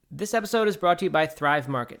This episode is brought to you by Thrive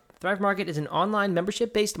Market. Thrive Market is an online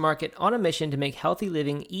membership-based market on a mission to make healthy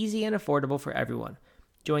living easy and affordable for everyone.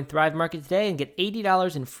 Join Thrive Market today and get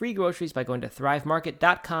 $80 in free groceries by going to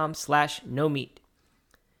thrivemarket.com/no-meat.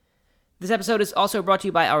 This episode is also brought to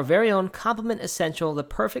you by our very own Complement Essential, the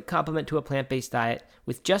perfect complement to a plant-based diet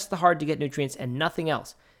with just the hard-to-get nutrients and nothing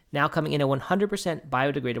else, now coming in a 100%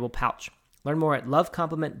 biodegradable pouch. Learn more at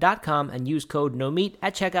lovecomplement.com and use code NOMEAT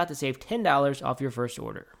at checkout to save $10 off your first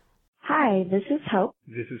order. Hi, this is Hope.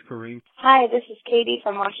 This is Kareem. Hi, this is Katie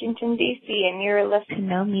from Washington, D.C., and you're listening To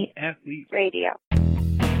No Meat Athlete Radio.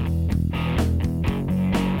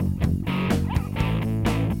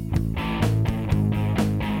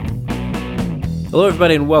 Hello,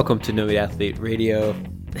 everybody, and welcome to No Meat Athlete Radio.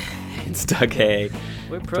 It's Doug Hay.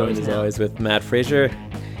 We're pros Joined as now. always with Matt Frazier.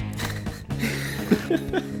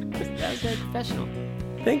 That was very professional.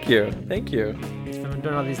 Thank you. It's from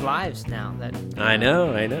doing all these lives now. I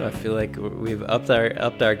know. I feel like we've upped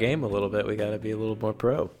our game a little bit. We got to be a little more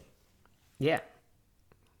pro. Yeah,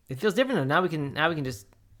 it feels different though. Now we can just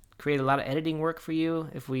create a lot of editing work for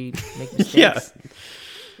you if we make mistakes. Yeah.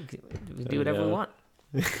 We can do whatever we want.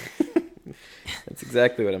 That's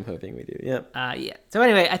exactly what I'm hoping we do. Yeah. Yeah. So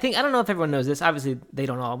anyway, I don't know if everyone knows this. Obviously, they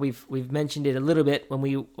don't all. We've mentioned it a little bit when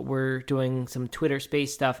we were doing some Twitter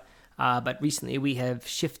Space stuff. But recently, we have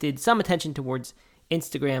shifted some attention towards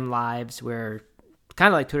Instagram Lives, where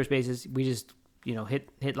kind of like Twitter Spaces, we just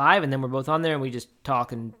hit live, and then we're both on there, and we just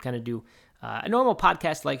talk and kind of do a normal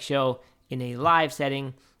podcast-like show in a live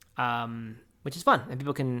setting, which is fun, and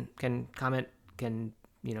people can comment, can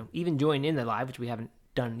even join in the live, which we haven't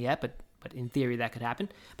done yet, but in theory that could happen.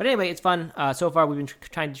 But anyway, it's fun. So far, we've been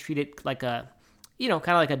trying to treat it like a, kind of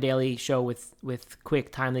like a daily show with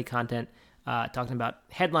quick, timely content, talking about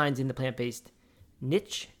headlines in the plant-based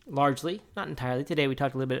niche, largely, not entirely. Today, we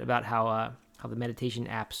talked a little bit about how the meditation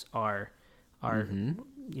apps are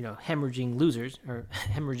hemorrhaging losers or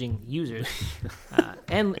hemorrhaging users,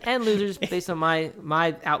 and losers based on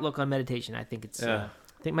my outlook on meditation. I think it's I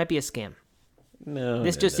think it might be a scam. No.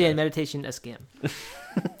 This just in, meditation a scam.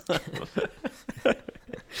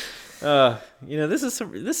 This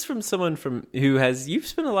is from someone you've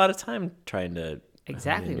spent a lot of time trying to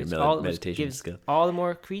Exactly. your Meditation gives skill. all the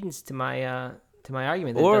more credence to my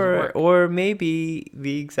argument that it doesn't work. Or maybe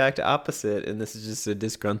the exact opposite, and this is just a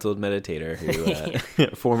disgruntled meditator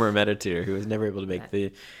former meditator who was never able to make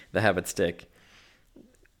the habit stick.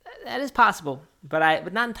 That is possible,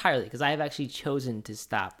 but not entirely, because I have actually chosen to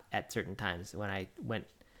stop at certain times when I went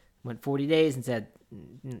 40 days and said,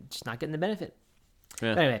 just not getting the benefit.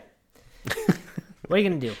 Yeah. But anyway, what are you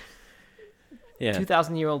going to do? Yeah.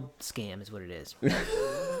 2,000-year-old scam is what it is.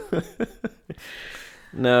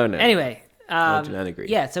 No. Anyway, I do not agree.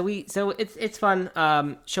 Yeah, so it's fun.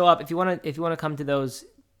 Show up if you want to come to those.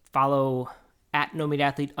 Follow at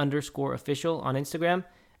 @NoMeatAthlete_official on Instagram.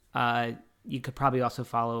 You could probably also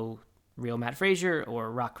follow Real Matt Frazier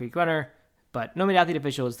or Rock Creek Runner, but No Meat Athlete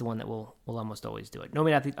Official is the one that will almost always do it. No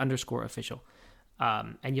Meat Athlete _official,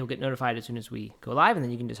 and you'll get notified as soon as we go live, and then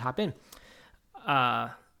you can just hop in.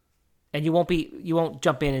 And you won't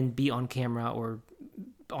jump in and be on camera or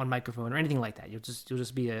on microphone or anything like that. You'll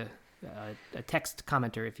just be a text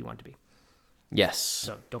commenter if you want to be. Yes.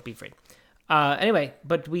 So don't be afraid. Anyway,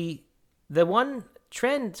 but the one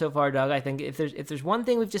trend so far, Doug, I think if there's one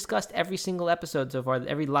thing we've discussed every single episode so far,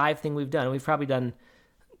 every live thing we've done, we've probably done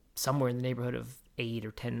somewhere in the neighborhood of 8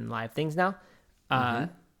 or 10 live things now. I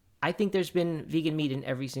think there's been vegan meat in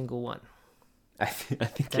every single one. I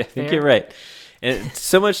think you're right. And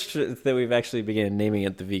so much that we've actually began naming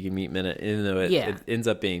it the Vegan Meat Minute, even though it ends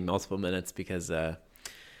up being multiple minutes because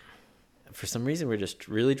for some reason we're just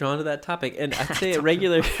really drawn to that topic. And I'd say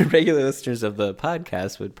regular listeners of the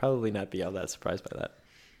podcast would probably not be all that surprised by that.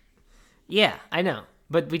 Yeah, I know.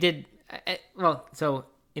 But we did, so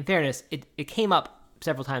in fairness, it came up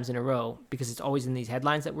several times in a row because it's always in these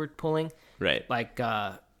headlines that we're pulling. Right. Like,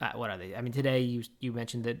 what are they? I mean, today you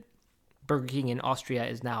mentioned that Burger King in Austria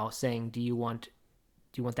is now saying, do you want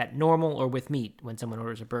that normal or with meat when someone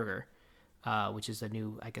orders a burger, which is a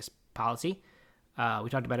new, I guess, policy. We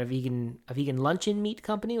talked about a vegan luncheon meat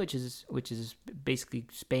company, which is basically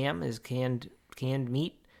spam, is canned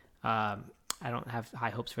meat. I don't have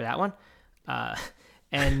high hopes for that one.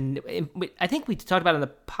 And I think we talked about it on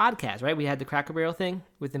the podcast, right? We had the Cracker Barrel thing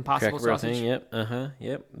with Impossible Cracker Barrel sausage. Thing,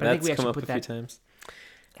 yep. But That's come up a few times.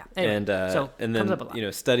 Yeah. Anyway, and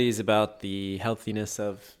then studies about the healthiness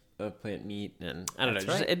of plant meat, and I don't know.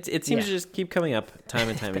 Right. It seems to just keep coming up time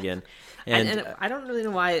and time again. And I don't really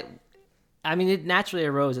know why. It naturally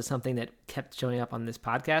arose as something that kept showing up on this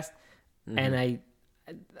podcast, and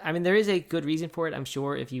I mean, there is a good reason for it, I'm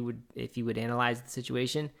sure, if you would analyze the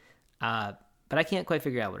situation. But I can't quite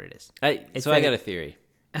figure out what it is. I got a theory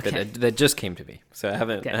that just came to me. So I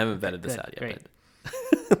haven't vetted this out yet. Great.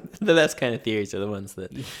 But the best kind of theories are the ones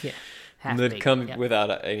that come yeah.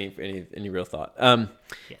 without any real thought.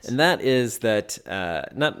 Yes. And that is that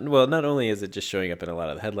not only is it just showing up in a lot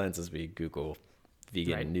of the headlines as we Google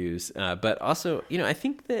vegan news, but also, I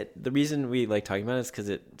think that the reason we like talking about it is because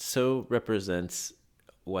it so represents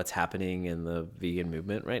what's happening in the vegan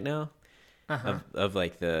movement right now, of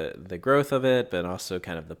like the growth of it, but also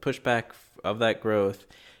kind of the pushback of that growth,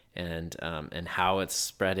 and how it's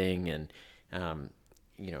spreading, and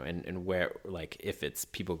and where, like, if it's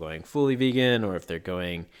people going fully vegan or if they're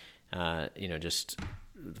going, just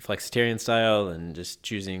flexitarian style and just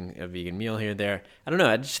choosing a vegan meal here and there. I don't know.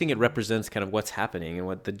 I just think it represents kind of what's happening and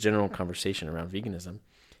what the general conversation around veganism.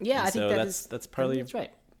 Yeah, and I think that's partly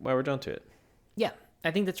right. Why we're drawn to it. Yeah,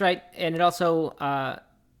 I think that's right. And it also, I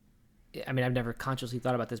mean, I've never consciously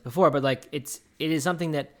thought about this before, but like it is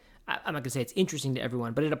something that I'm not gonna say it's interesting to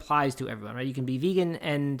everyone, but it applies to everyone, right? You can be vegan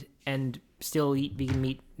and still eat vegan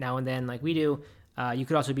meat now and then, like we do. You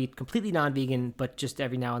could also be completely non-vegan, but just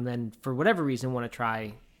every now and then, for whatever reason, want to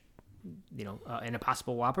try, an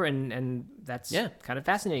Impossible Whopper, and that's kind of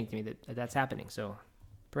fascinating to me that's happening. So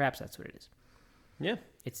perhaps that's what it is. Yeah,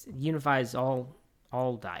 it unifies all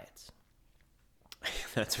diets.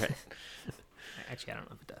 That's right. Actually, I don't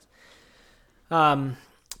know if it does.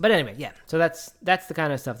 But anyway, yeah. So that's the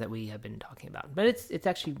kind of stuff that we have been talking about. But it's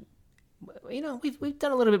actually, we've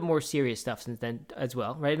done a little bit more serious stuff since then as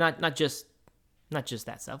well, right? Not just that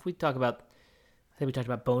stuff. I think we talked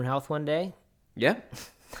about bone health one day. Yeah.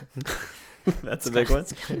 That's a big one.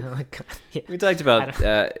 We talked about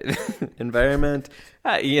environment.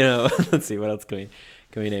 Let's see, what else can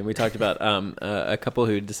we name? We talked about a couple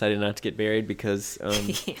who decided not to get married because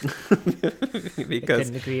they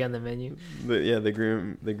couldn't agree on the menu. The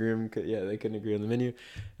groom they couldn't agree on the menu.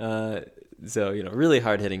 So really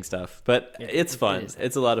hard hitting stuff, but it's fun.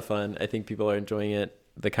 It's a lot of fun. I think people are enjoying it.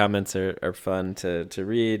 The comments are fun to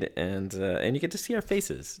read, and you get to see our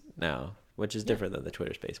faces now, which is different than the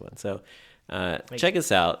Twitter Space one. So check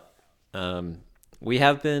us out. We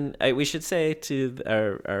have been, we should say to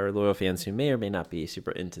our loyal fans who may or may not be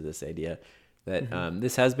super into this idea, that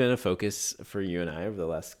this has been a focus for you and I over the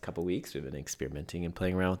last couple of weeks. We've been experimenting and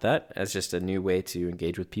playing around with that as just a new way to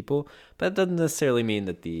engage with people. But that doesn't necessarily mean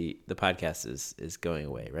that the podcast is going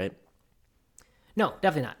away, right? No,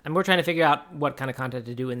 definitely not. And we're trying to figure out what kind of content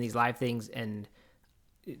to do in these live things. And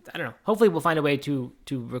I don't know, hopefully we'll find a way to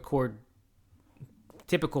record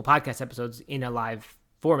typical podcast episodes in a live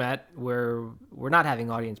format where we're not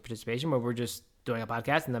having audience participation, where we're just doing a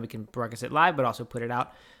podcast and then we can broadcast it live, but also put it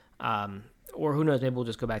out. Or who knows, maybe we'll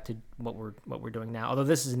just go back to what we're doing now. Although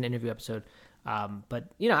this is an interview episode.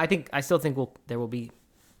 But I still think there will be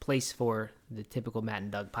place for the typical Matt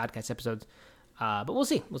and Doug podcast episodes. But we'll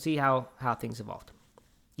see. We'll see how things evolve.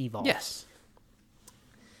 Yes.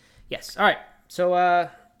 All right. So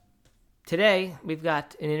today we've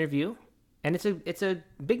got an interview, and it's a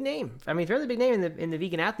big name. I mean, fairly big name in the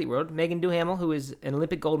vegan athlete world. Megan Duhamel, who is an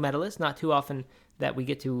Olympic gold medalist. Not too often that we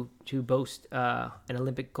get to boast an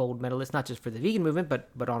Olympic gold medalist, not just for the vegan movement,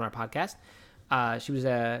 but on our podcast. She was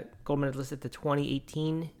a gold medalist at the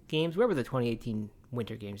 2018 games. Where were the 2018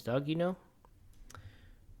 Winter Games, Doug? You know?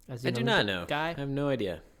 I do not know. I have no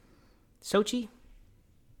idea. Sochi?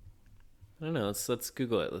 I don't know. Let's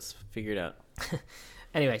Google it. Let's figure it out.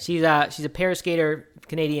 Anyway, she's a paraskater,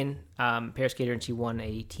 Canadian paraskater, and she won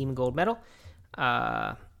a team gold medal.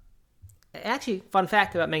 Actually, fun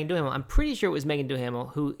fact about Megan Duhamel: I'm pretty sure it was Megan Duhamel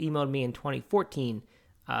who emailed me in 2014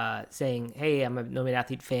 saying, "Hey, I'm a No Meat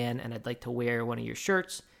Athlete fan, and I'd like to wear one of your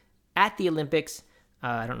shirts at the Olympics."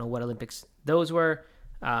 I don't know what Olympics those were.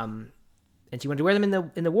 And she wanted to wear them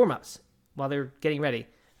in the warm-ups while they're getting ready.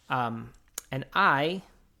 And I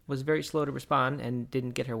was very slow to respond and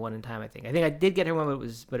didn't get her one in time, I think. I did get her one,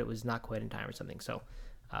 but it was not quite in time or something. So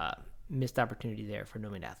missed opportunity there for No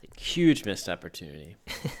Meat Athlete. Huge missed opportunity.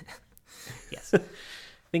 Yes.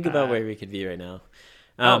 Think about where we could be right now.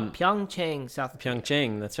 Pyeongchang, South Korea.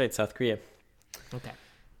 Pyeongchang, that's right, South Korea. Okay,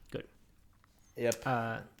 good.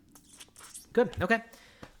 Yep. Good, okay.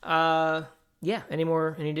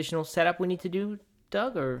 Any additional setup we need to do,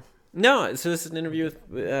 Doug, or? No, so this is an interview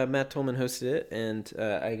with Matt Tolman hosted it, and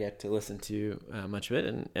I get to listen to much of it,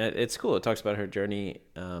 and it's cool. It talks about her journey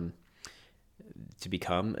to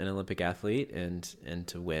become an Olympic athlete and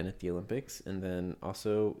to win at the Olympics, and then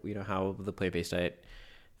also how the plant-based diet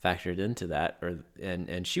factored into that.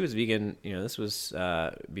 And she was vegan. This was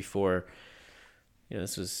before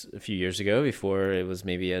this was a few years ago before it was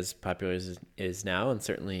maybe as popular as it is now, and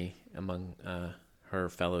certainly among her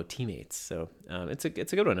fellow teammates. So it's a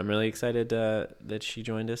good one. I'm really excited that she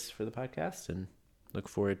joined us for the podcast, and look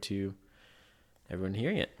forward to everyone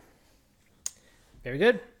hearing it. Very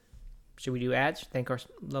good. Should we do ads? Thank our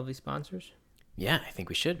lovely sponsors? Yeah, I think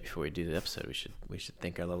we should. Before we do the episode, we should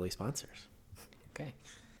thank our lovely sponsors. Okay.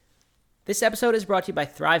 This episode is brought to you by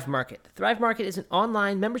Thrive Market. Thrive Market is an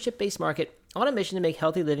online membership-based market on a mission to make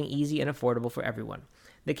healthy living easy and affordable for everyone.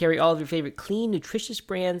 They carry all of your favorite clean, nutritious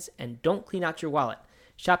brands and don't clean out your wallet.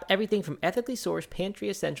 Shop everything from ethically sourced pantry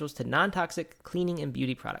essentials to non-toxic cleaning and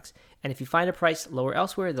beauty products. And if you find a price lower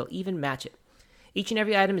elsewhere, they'll even match it. Each and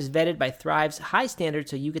every item is vetted by Thrive's high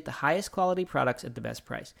standards so you get the highest quality products at the best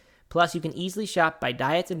price. Plus, you can easily shop by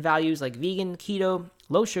diets and values like vegan, keto,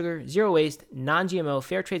 low sugar, zero waste, non-GMO,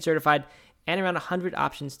 fair trade certified, and around 100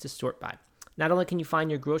 options to sort by. Not only can you find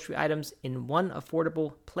your grocery items in one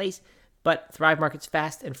affordable place, but Thrive Market's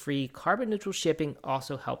fast and free carbon-neutral shipping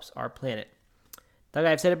also helps our planet. Doug,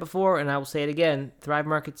 I've said it before, and I will say it again, Thrive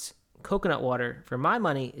Market's coconut water, for my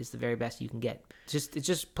money, is the very best you can get. It's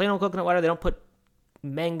just plain old coconut water. They don't put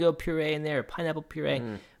mango puree in there or pineapple puree.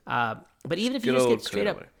 But even if you just get straight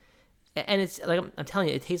up, and it's like I'm telling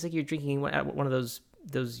you, it tastes like you're drinking one of those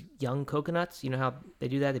young coconuts. You know how they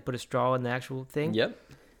do that? They put a straw in the actual thing. Yep.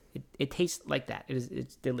 It tastes like that.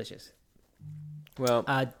 It's delicious. Well,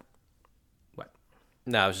 what?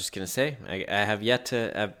 No, I was just gonna say I have yet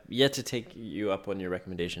to take you up on your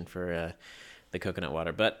recommendation for the coconut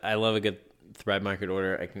water, but I love a good Thrive Market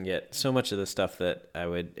order. I can get so much of the stuff that I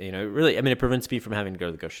would, really, it prevents me from having to go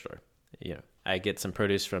to the grocery store. I get some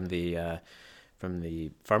produce from the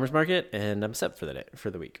farmer's market, and I'm set for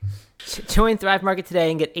the week. Join Thrive Market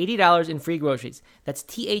today and get $80 in free groceries. That's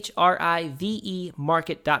THRIVE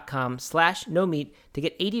market.com/no-meat to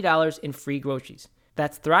get $80 in free groceries.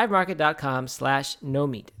 That's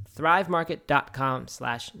thrivemarket.com/no-meat.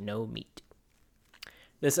 thrivemarket.com/no-meat.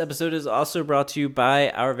 This episode is also brought to you by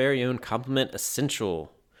our very own Complement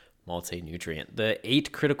Essential Multi-Nutrient. The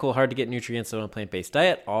 8 critical hard-to-get nutrients on a plant-based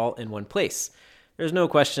diet, all in one place. There's no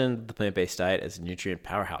question the plant-based diet is a nutrient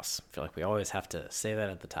powerhouse. I feel like we always have to say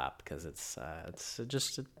that at the top because it's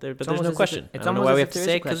just there, but there's no question. I don't know why we have to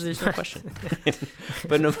say it because there's no question.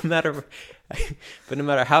 But no matter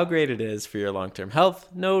how great it is for your long-term health,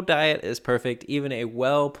 no diet is perfect. Even a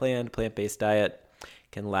well-planned plant-based diet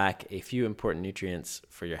can lack a few important nutrients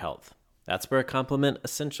for your health. That's where Complement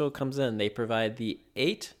Essential comes in. They provide the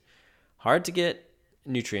 8 hard-to-get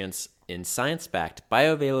nutrients in science-backed,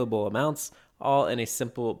 bioavailable amounts, all in a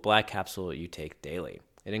simple black capsule you take daily.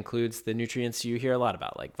 It includes the nutrients you hear a lot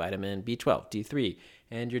about, like vitamin B12, D3,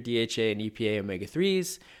 and your DHA and EPA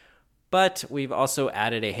omega-3s. But we've also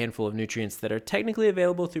added a handful of nutrients that are technically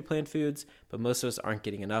available through plant foods, but most of us aren't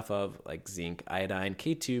getting enough of, like zinc, iodine,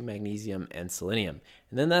 K2, magnesium, and selenium.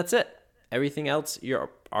 And then that's it. Everything else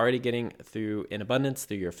you're already getting in abundance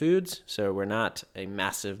through your foods. So we're not a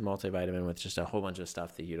massive multivitamin with just a whole bunch of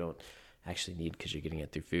stuff that you don't actually need because you're getting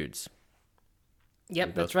it through foods.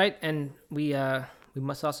 Yep, that's right. And we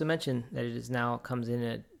must also mention that it now comes in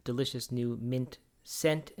a delicious new mint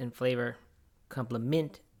scent and flavor,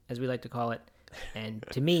 Complement, as we like to call it, and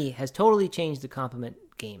to me has totally changed the Complement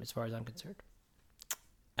game as far as I'm concerned.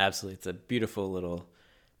 Absolutely. It's a beautiful little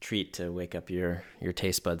treat to wake up your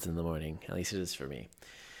taste buds in the morning. At least it is for me.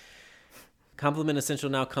 Complement Essential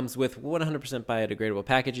now comes with 100% biodegradable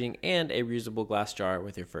packaging and a reusable glass jar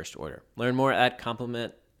with your first order. Learn more about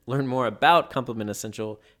Complement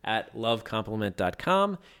Essential at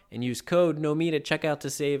lovecomplement.com and use code NOMEAT at checkout to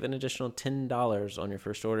save an additional $10 on your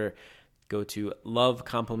first order. Go to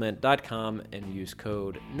lovecomplement.com and use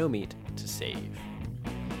code NOMEAT to save.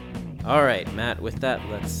 All right, Matt, with that,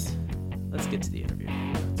 let's get to the interview.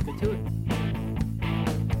 Let's get to it.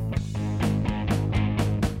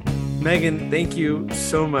 Megan, thank you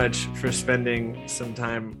so much for spending some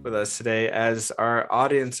time with us today. As our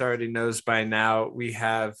audience already knows by now, we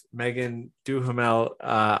have Megan Duhamel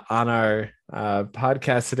on our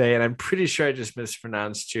podcast today, and I'm pretty sure I just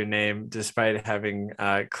mispronounced your name despite having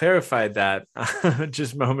clarified that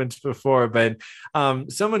just moments before. But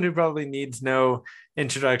someone who probably needs no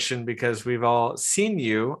introduction because we've all seen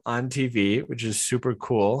you on TV, which is super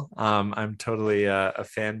cool. I'm totally a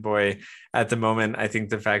fanboy at the moment. I think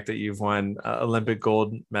the fact that you've won Olympic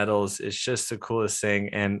gold medals is just the coolest thing.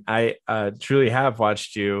 And I truly have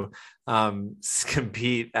watched you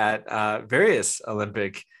compete at various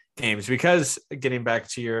Olympic games, because getting back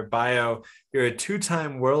to your bio, you're a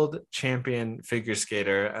 2-time world champion figure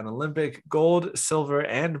skater, an Olympic gold, silver,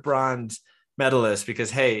 and bronze medalist,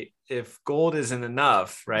 because, hey, if gold isn't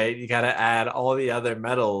enough, right, you got to add all the other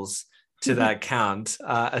medals to that count.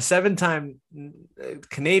 A 7-time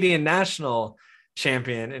Canadian national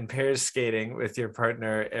champion in pairs skating with your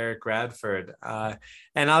partner Eric Radford,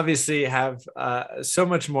 and obviously have so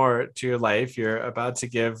much more to your life. You're about to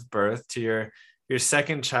give birth to your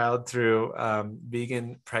second child through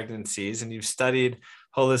vegan pregnancies, and you've studied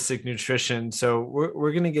holistic nutrition. So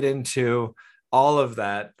we're going to get into all of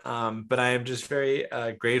that, but I am just very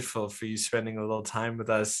grateful for you spending a little time with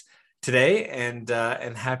us today, and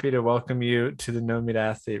happy to welcome you to the No Meat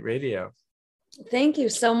Athlete Radio. Thank you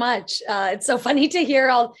so much. It's so funny to hear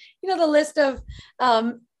all, the list of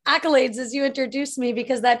accolades as you introduced me,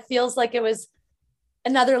 because that feels like it was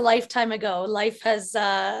another lifetime ago. Life has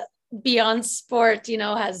beyond sport,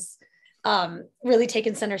 has really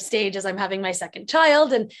taken center stage as I'm having my second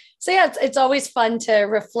child. And so, yeah, it's always fun to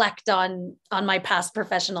reflect on my past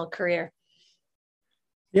professional career.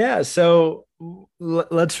 Yeah. So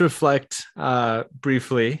let's reflect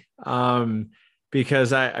briefly,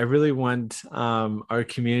 because I really want our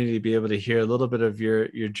community to be able to hear a little bit of your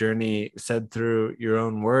journey said through your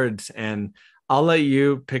own words. And I'll let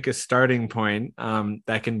you pick a starting point.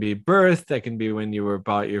 That can be birth. That can be when you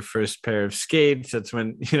bought your first pair of skates. That's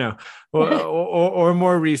when, or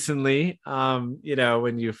more recently,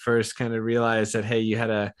 when you first kind of realized that, hey, you had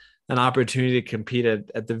an opportunity to compete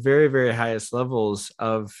at the very, very highest levels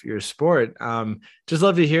of your sport. Just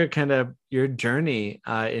love to hear kind of your journey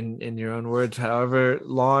in your own words, however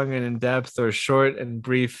long and in depth or short and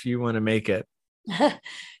brief you want to make it.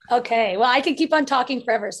 Okay. Well, I can keep on talking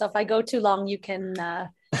forever. So if I go too long, you can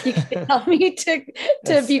tell me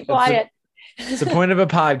to be quiet. It's the point of a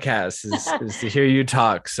podcast is to hear you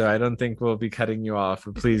talk. So I don't think we'll be cutting you off.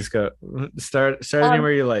 But please go start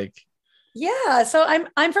anywhere you like. Yeah. So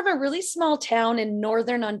I'm from a really small town in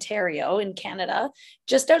Northern Ontario in Canada,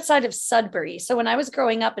 just outside of Sudbury. So when I was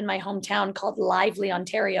growing up in my hometown called Lively,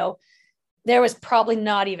 Ontario, there was probably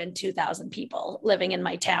not even 2,000 people living in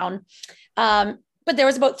my town. But there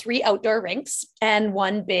was about 3 outdoor rinks and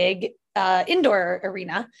 1 big indoor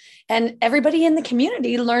arena. And everybody in the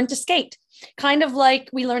community learned to skate, kind of like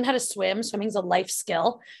we learned how to swim. Swimming's a life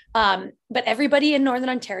skill. But everybody in Northern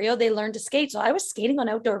Ontario, they learned to skate. So I was skating on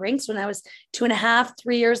outdoor rinks when I was 2.5,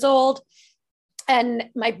 3 years old. And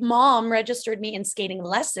my mom registered me in skating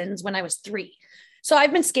lessons when I was 3. So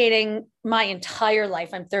I've been skating my entire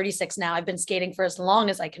life. I'm 36 now. I've been skating for as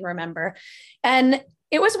long as I can remember. And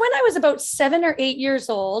it was when I was about 7 or 8 years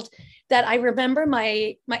old that I remember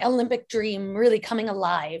my Olympic dream really coming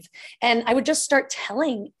alive. And I would just start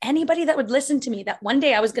telling anybody that would listen to me that one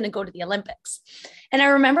day I was going to go to the Olympics. And I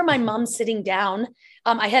remember my mom sitting down.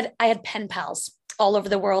 I had pen pals all over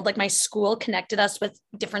the world. Like my school connected us with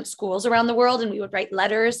different schools around the world, and we would write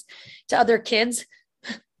letters to other kids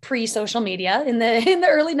pre-social media in the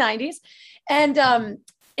early 90s. And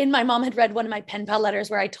my mom had read one of my pen pal letters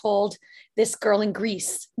where I told this girl in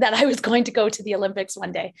Greece that I was going to go to the Olympics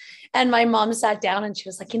one day. And my mom sat down and she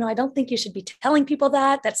was like, I don't think you should be telling people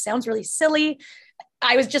that. That sounds really silly.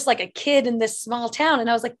 I was just like a kid in this small town. And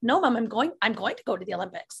I was like, no, Mom, I'm going to go to the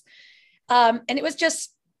Olympics. And it was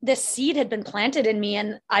just, this seed had been planted in me,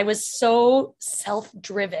 and I was so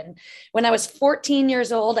self-driven. When I was 14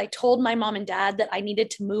 years old, I told my mom and dad that I needed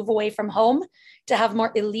to move away from home to have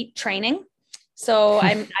more elite training. So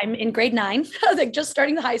I'm in grade 9, like just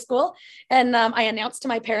starting the high school. And I announced to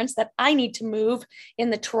my parents that I need to move in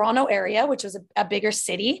the Toronto area, which was a bigger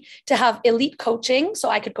city, to have elite coaching so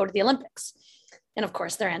I could go to the Olympics. And of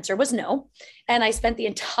course, their answer was no. And I spent the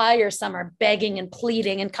entire summer begging and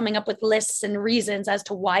pleading and coming up with lists and reasons as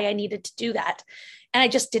to why I needed to do that. And I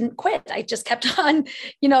just didn't quit. I just kept on,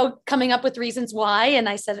 coming up with reasons why. And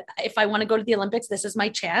I said, if I want to go to the Olympics, this is my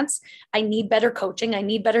chance. I need better coaching. I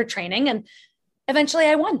need better training. And eventually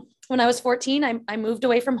I won. When I was 14, I moved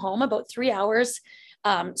away from home about 3 hours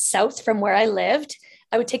south from where I lived.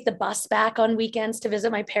 I would take the bus back on weekends to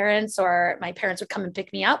visit my parents, or my parents would come and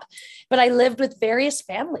pick me up. But I lived with various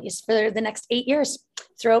families for the next 8 years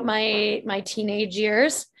throughout my teenage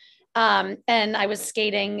years. And I was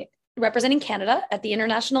skating, representing Canada at the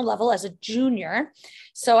international level as a junior.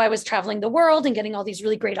 So I was traveling the world and getting all these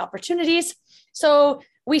really great opportunities. So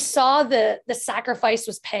we saw the sacrifice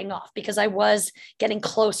was paying off, because I was getting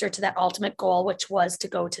closer to that ultimate goal, which was to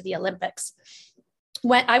go to the Olympics.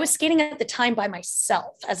 When I was skating at the time by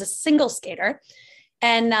myself as a single skater.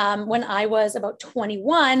 And when I was about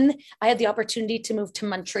 21, I had the opportunity to move to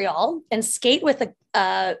Montreal and skate with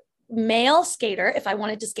a male skater if I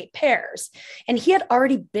wanted to skate pairs. And he had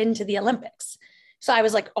already been to the Olympics. So I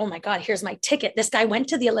was like, oh my God, here's my ticket. This guy went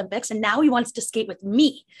to the Olympics and now he wants to skate with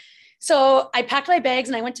me. So I packed my bags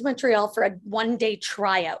and I went to Montreal for a 1-day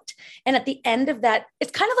tryout. And at the end of that,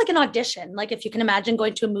 it's kind of like an audition. Like if you can imagine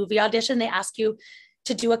going to a movie audition, they ask you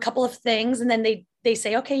to do a couple of things and then they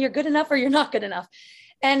say, okay, you're good enough or you're not good enough.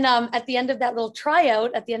 And at the end of that little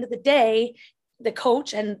tryout, at the end of the day, the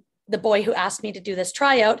coach and the boy who asked me to do this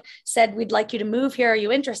tryout said, we'd like you to move here. Are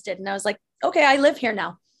you interested? And I was like, okay, I live here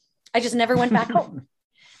now. I just never went back home.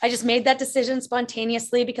 I just made that decision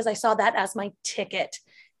spontaneously because I saw that as my ticket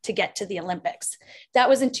to get to the Olympics. That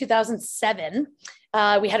was in 2007.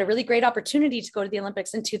 We had a really great opportunity to go to the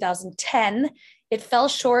Olympics in 2010. It fell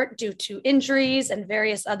short due to injuries and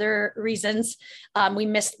various other reasons. We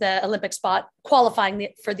missed the Olympic spot, qualifying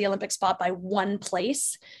for the Olympic spot by 1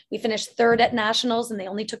 place. We finished 3rd at nationals and they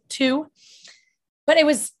only took 2. But it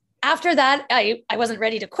was after that, I wasn't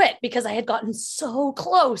ready to quit because I had gotten so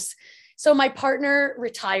close. So my partner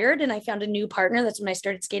retired and I found a new partner. That's when I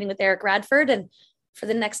started skating with Eric Radford. And for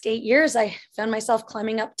the next 8 years, I found myself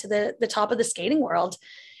climbing up to the top of the skating world.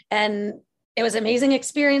 And it was amazing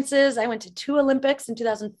experiences. I went to 2 Olympics in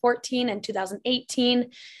 2014 and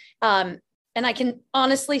 2018. And I can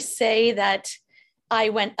honestly say that I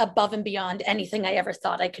went above and beyond anything I ever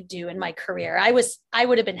thought I could do in my career. I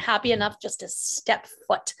would have been happy enough just to step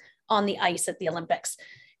foot on the ice at the Olympics.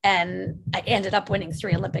 And I ended up winning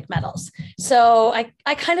 3 Olympic medals. So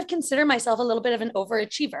I kind of consider myself a little bit of an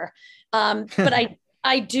overachiever. But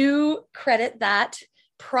I do credit that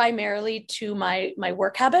primarily to my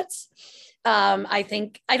work habits. I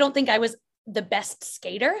don't think I was the best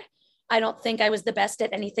skater. I don't think I was the best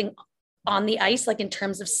at anything on the ice, like in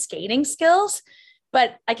terms of skating skills,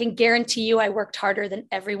 but I can guarantee you I worked harder than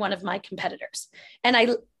every one of my competitors. And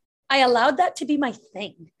I allowed that to be my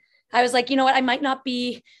thing. I was like, you know what? I might not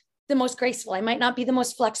be the most graceful. I might not be the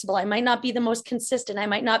most flexible. I might not be the most consistent. I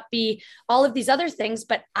might not be all of these other things,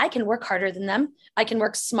 but I can work harder than them. I can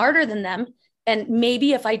work smarter than them. And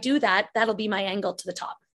maybe if I do that, that'll be my angle to the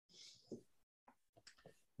top.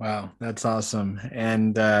 Wow, that's awesome.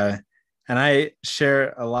 And I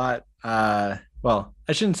share a lot. Well,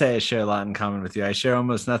 I shouldn't say I share a lot in common with you. I share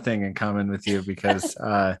almost nothing in common with you because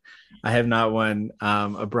I have not won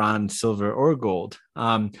a bronze, silver, or gold.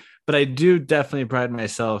 But I do definitely pride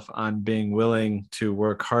myself on being willing to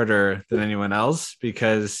work harder than anyone else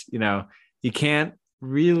because, you know, you can't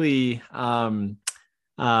really,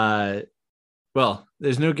 well,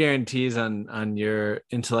 there's no guarantees on your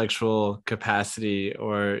intellectual capacity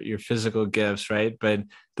or your physical gifts, right? But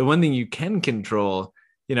the one thing you can control,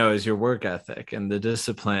 you know, is your work ethic and the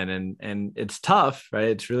discipline. And it's tough, right?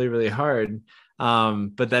 It's really, really hard.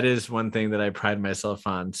 But that is one thing that I pride myself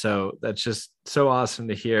on. So that's just so awesome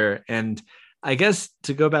to hear. And I guess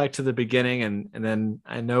to go back to the beginning, and then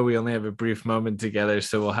I know we only have a brief moment together,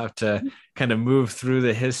 so we'll have to kind of move through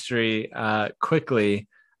the history quickly.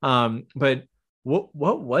 But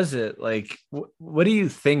what was it like? What do you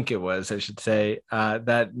think it was, I should say,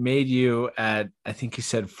 that made you at, I think you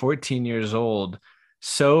said 14 years old,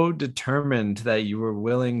 so determined that you were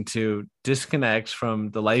willing to disconnect from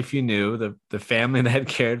the life you knew, the family that had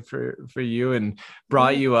cared for you and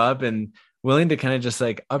brought you up, and willing to kind of just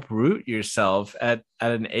like uproot yourself at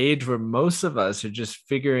an age where most of us are just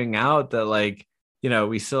figuring out that, like, you know,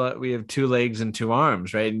 we have 2 legs and 2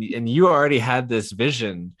 arms, right? And you already had this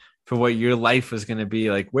vision for what your life was going to be.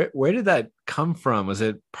 Like, where did that come from? Was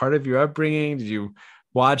it part of your upbringing? Did you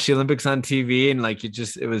watch the Olympics on TV and like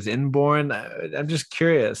it was inborn? I'm just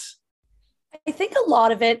curious. I think a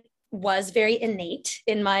lot of it was very innate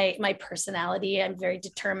in my personality. I'm very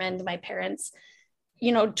determined. My parents,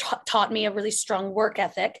 you know, taught me a really strong work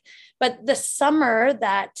ethic. But the summer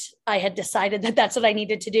that I had decided that that's what I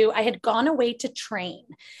needed to do, I had gone away to train.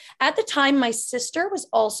 At the time, my sister was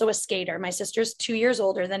also a skater. My sister's 2 years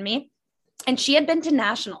older than me, and she had been to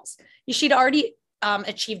nationals. She'd already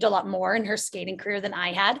achieved a lot more in her skating career than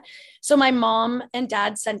I had. So my mom and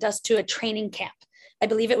dad sent us to a training camp. I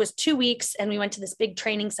believe it was 2 weeks. And we went to this big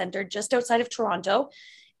training center just outside of Toronto.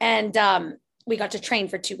 And we got to train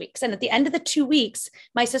for 2 weeks. And at the end of the 2 weeks,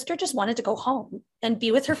 my sister just wanted to go home and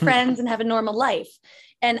be with her friends and have a normal life.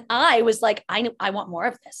 And I was like, I want more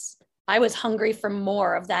of this. I was hungry for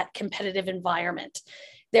more of that competitive environment.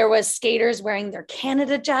 There was skaters wearing their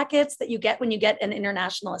Canada jackets that you get when you get an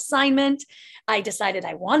international assignment. I decided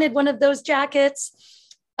I wanted one of those jackets.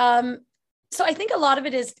 So I think a lot of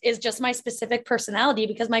it is just my specific personality,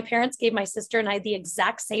 because my parents gave my sister and I the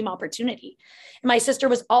exact same opportunity. And my sister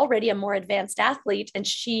was already a more advanced athlete, and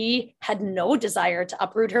she had no desire to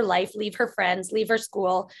uproot her life, leave her friends, leave her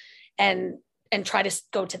school, and try to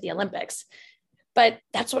go to the Olympics. But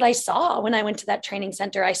that's what I saw when I went to that training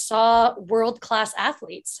center. I saw world-class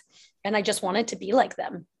athletes, and I just wanted to be like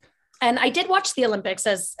them. And I did watch the Olympics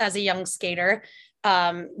as a young skater.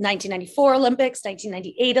 1994 Olympics,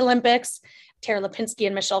 1998 Olympics. Tara Lipinski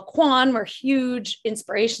and Michelle Kwan were huge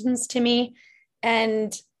inspirations to me.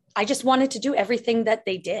 And I just wanted to do everything that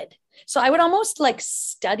they did. So I would almost like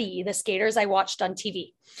study the skaters I watched on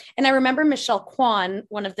TV. And I remember Michelle Kwan,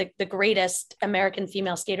 one of the greatest American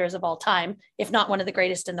female skaters of all time, if not one of the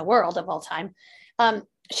greatest in the world of all time.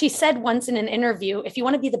 She said once in an interview, if you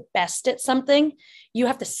want to be the best at something, you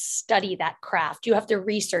have to study that craft. You have to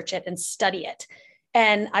research it and study it.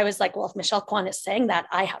 And I was like, well, if Michelle Kwan is saying that,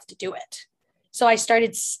 I have to do it. So I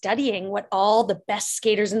started studying what all the best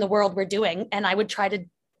skaters in the world were doing. And I would try to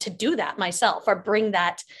do that myself or bring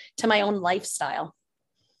that to my own lifestyle.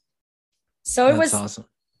 So it was awesome.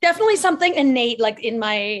 Definitely something innate, like in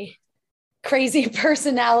my crazy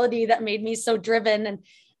personality that made me so driven.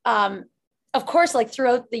 And of course, like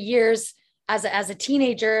throughout the years as a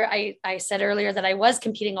teenager, I said earlier that I was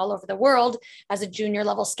competing all over the world as a junior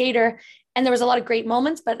level skater. And there was a lot of great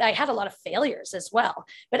moments, but I had a lot of failures as well.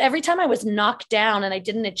 But every time I was knocked down and I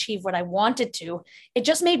didn't achieve what I wanted to, it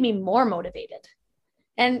just made me more motivated.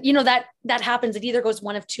 And, you know, that happens. It either goes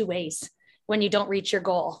one of two ways when you don't reach your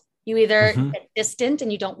goal. You either get distant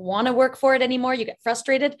and you don't want to work for it anymore, you get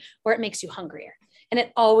frustrated, or it makes you hungrier. And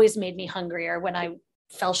it always made me hungrier when I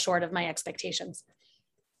fell short of my expectations.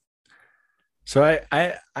 So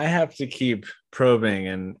I have to keep probing,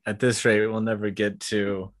 and at this rate, we'll never get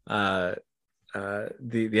to the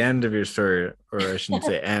end of your story, or I shouldn't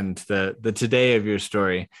say end, the today of your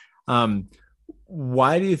story.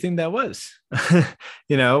 Why do you think that was?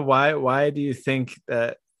 You know, why do you think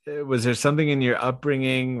that? Was there something in your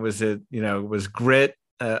upbringing? Was it, you know, was grit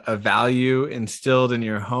a value instilled in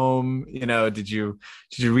your home? You know, did you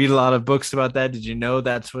read a lot of books about that? Did you know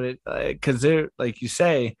that's what it? Because they're, like you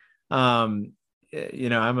say, you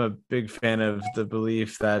know, I'm a big fan of the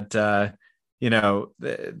belief that you know,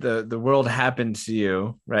 the world happens to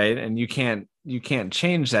you, right? And you can't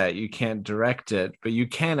change that, you can't direct it, but you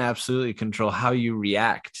can absolutely control how you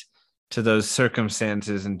react to those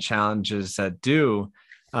circumstances and challenges that do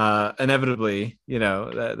inevitably, you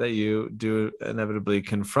know, that you do inevitably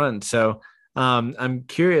confront. So I'm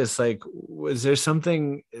curious, like, was there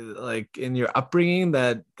something like in your upbringing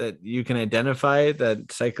that you can identify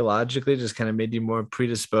that psychologically just kind of made you more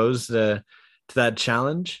predisposed to that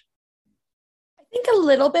challenge? I think a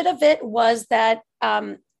little bit of it was that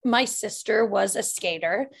my sister was a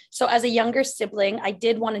skater. So as a younger sibling, I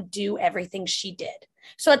did want to do everything she did.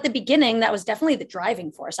 So at the beginning, that was definitely the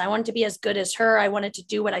driving force. I wanted to be as good as her. I wanted to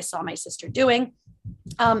do what I saw my sister doing.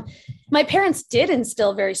 My parents did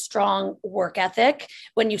instill very strong work ethic.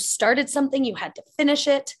 When you started something, you had to finish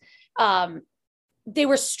it. They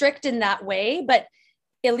were strict in that way, but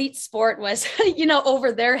elite sport was, you know,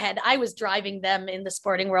 over their head. I was driving them in the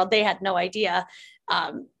sporting world. They had no idea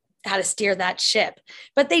how to steer that ship.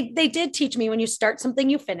 But they did teach me, when you start something,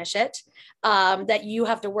 you finish it, that you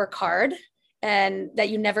have to work hard, and that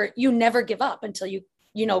you never give up until you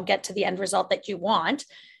get to the end result that you want.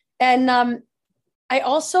 And I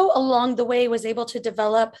also, along the way, was able to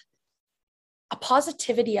develop a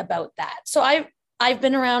positivity about that. So I've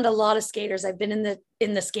been around a lot of skaters. I've been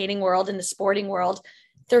in the skating world, in the sporting world,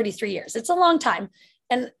 33 years. It's a long time.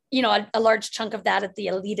 And, you know, a large chunk of that at the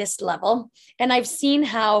elitist level. And I've seen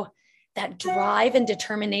how that drive and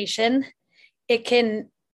determination, it can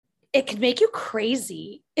make you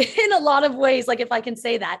crazy in a lot of ways. Like, if I can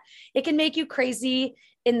say that, it can make you crazy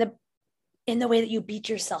in the way that you beat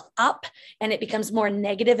yourself up, and it becomes more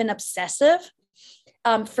negative and obsessive.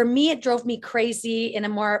 For me, it drove me crazy in a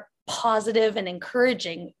more positive and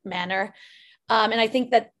encouraging manner. And I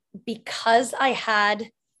think that because I had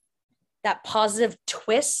that positive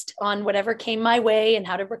twist on whatever came my way and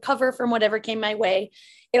how to recover from whatever came my way,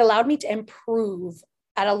 it allowed me to improve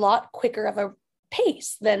at a lot quicker of a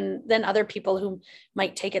pace than other people who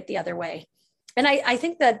might take it the other way. And I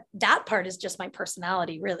think that part is just my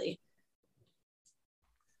personality, really.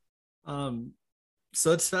 So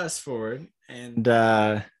let's fast forward, and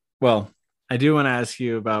well, I do want to ask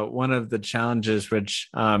you about one of the challenges,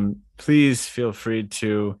 which please feel free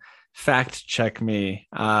to fact check me.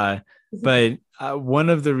 But one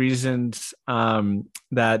of the reasons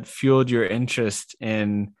that fueled your interest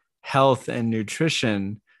in health and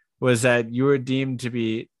nutrition was that you were deemed to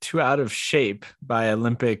be too out of shape by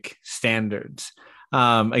Olympic standards.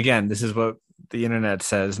 Again, this is what the internet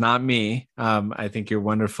says, not me. I think you're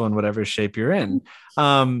wonderful in whatever shape you're in.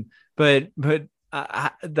 But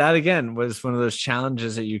that again was one of those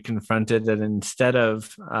challenges that you confronted, that instead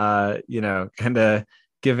of, you know, kind of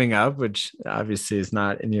giving up, which obviously is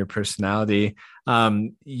not in your personality,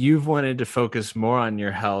 you've wanted to focus more on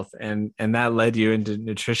your health, and that led you into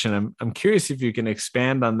nutrition. I'm curious if you can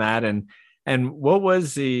expand on that, and what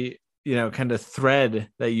was the kind of thread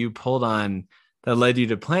that you pulled on that led you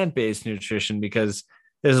to plant-based nutrition? Because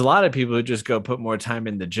there's a lot of people who just go put more time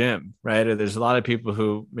in the gym, right? Or there's a lot of people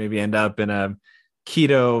who maybe end up in a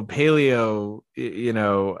keto, paleo,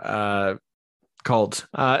 cult.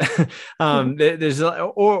 There's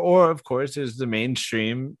or of course there's the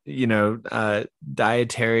mainstream,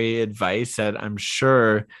 dietary advice that I'm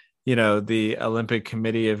sure the Olympic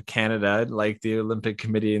Committee of Canada, like the Olympic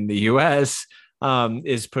Committee in the US,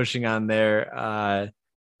 is pushing on their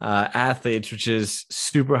athletes, which is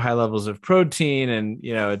super high levels of protein and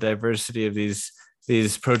a diversity of these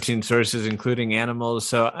protein sources, including animals.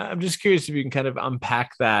 So I'm just curious if you can kind of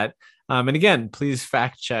unpack that. And again, please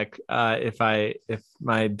fact check if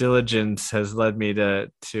my diligence has led me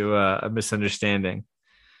to a misunderstanding.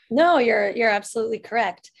 No, you're absolutely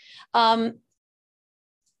correct. There's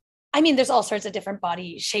all sorts of different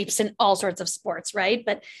body shapes in all sorts of sports, right?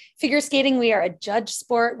 But figure skating, we are a judge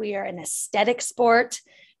sport. We are an aesthetic sport.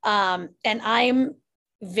 And I'm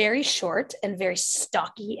very short and very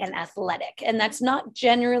stocky and athletic. And that's not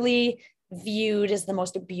generally viewed as the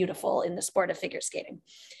most beautiful in the sport of figure skating.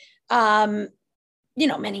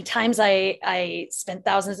 Many times I spent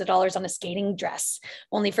thousands of dollars on a skating dress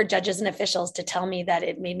only for judges and officials to tell me that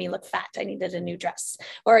it made me look fat. I needed a new dress,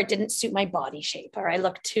 or it didn't suit my body shape, or I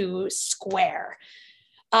looked too square.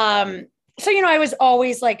 I was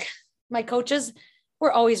always like, my coaches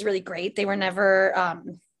were always really great. They were never,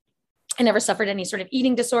 I never suffered any sort of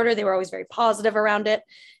eating disorder. They were always very positive around it.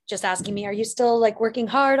 Just asking me, are you still like working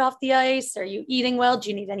hard off the ice? Are you eating well? Do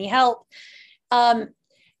you need any help?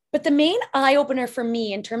 But the main eye opener for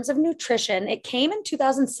me in terms of nutrition, it came in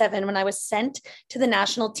 2007 when I was sent to the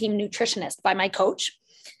national team nutritionist by my coach.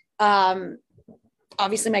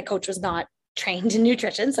 Obviously my coach was not trained in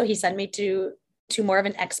nutrition, so he sent me to more of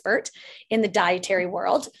an expert in the dietary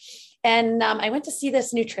world. And I went to see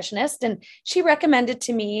this nutritionist, and she recommended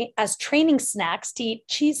to me as training snacks to eat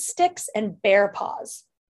cheese sticks and bear paws,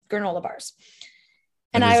 granola bars.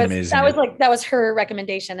 And that was her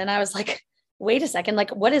recommendation. And I was like, wait a second,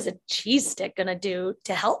 like, what is a cheese stick going to do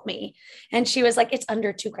to help me? And she was like, it's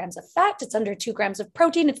under 2 grams of fat. It's under 2 grams of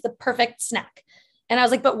protein. It's the perfect snack. And I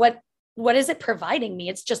was like, but what is it providing me?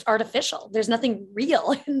 It's just artificial. There's nothing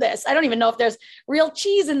real in this. I don't even know if there's real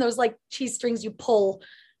cheese in those like cheese strings you pull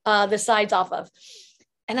the sides off of.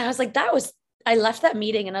 And I was like, I left that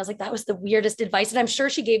meeting and I was like, that was the weirdest advice. And I'm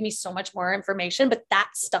sure she gave me so much more information, but that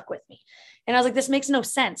stuck with me. And I was like, this makes no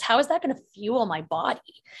sense. How is that going to fuel my body?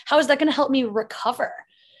 How is that going to help me recover?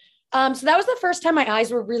 So that was the first time my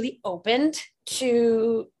eyes were really opened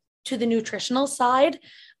to the nutritional side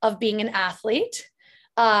of being an athlete.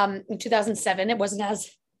 In 2007, it wasn't as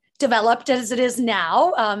developed as it is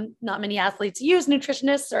now. Not many athletes use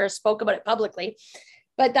nutritionists or spoke about it publicly,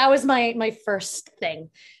 but that was my first thing.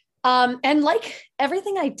 And like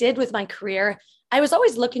everything I did with my career, I was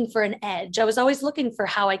always looking for an edge. I was always looking for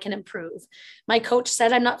how I can improve. My coach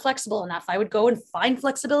said I'm not flexible enough. I would go and find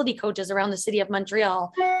flexibility coaches around the city of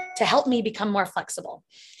Montreal to help me become more flexible.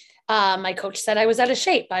 My coach said I was out of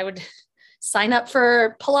shape. I would sign up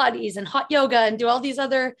for Pilates and hot yoga and do all these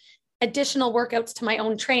other additional workouts to my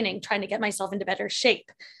own training, trying to get myself into better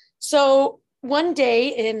shape. So one day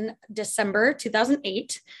in December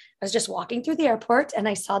 2008, I was just walking through the airport and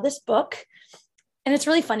I saw this book. And it's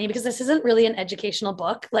really funny because this isn't really an educational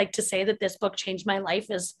book. Like, to say that this book changed my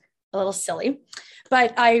life is a little silly,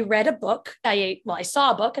 but I read a book. I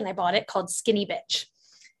saw a book and I bought it, called Skinny Bitch.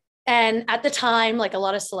 And at the time, like, a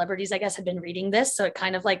lot of celebrities, I guess, had been reading this. So it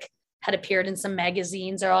kind of like had appeared in some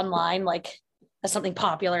magazines or online, like as something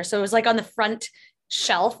popular. So it was like on the front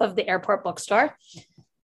shelf of the airport bookstore.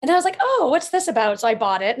 And I was like, oh, what's this about? So I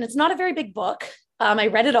bought it, and it's not a very big book. I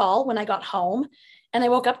read it all when I got home, and I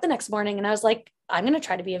woke up the next morning and I was like, I'm going to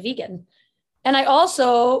try to be a vegan. And I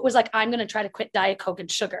also was like, I'm going to try to quit Diet Coke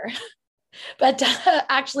and sugar. But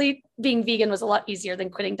actually being vegan was a lot easier than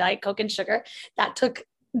quitting Diet Coke and sugar.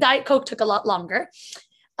 Diet Coke took a lot longer.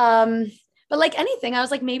 But like anything, I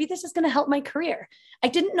was like, maybe this is going to help my career. I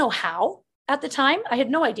didn't know how at the time. I had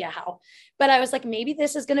no idea how, but I was like, maybe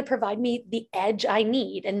this is going to provide me the edge I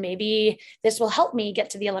need. And maybe this will help me get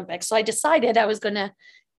to the Olympics. So I decided I was going to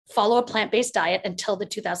follow a plant-based diet until the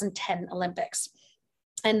 2010 Olympics.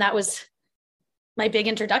 And that was my big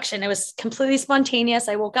introduction. It was completely spontaneous.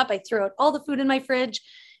 I woke up, I threw out all the food in my fridge,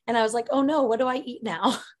 and I was like, oh no, what do I eat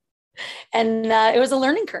now? And it was a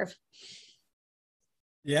learning curve.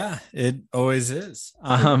 Yeah, it always is.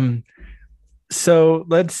 So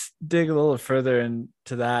let's dig a little further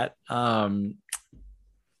into that.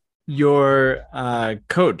 Your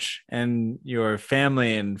coach and your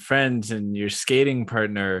family and friends and your skating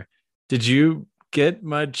partner, did you get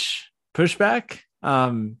much pushback?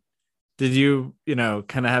 Did you,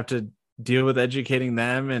 kind of have to deal with educating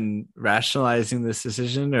them and rationalizing this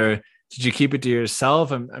decision, or did you keep it to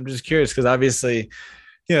yourself? I'm just curious because obviously,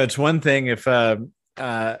 it's one thing if a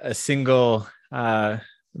single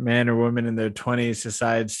man or woman in their 20s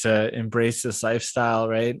decides to embrace this lifestyle,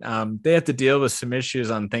 right? They have to deal with some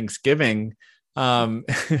issues on Thanksgiving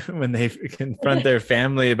when they confront their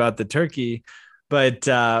family about the turkey. But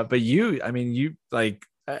you, I mean, you like,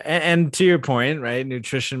 and to your point, right?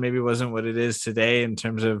 Nutrition maybe wasn't what it is today in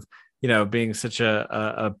terms of, being such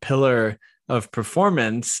a pillar of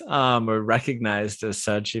performance, or recognized as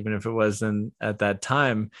such, even if it wasn't at that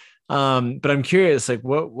time. But I'm curious, like,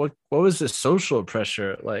 what was the social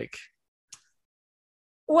pressure like?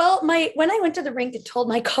 Well, when I went to the rink and told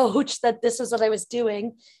my coach that this was what I was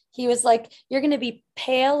doing, he was like, "You're going to be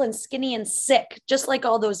pale and skinny and sick, just like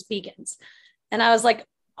all those vegans." And I was like,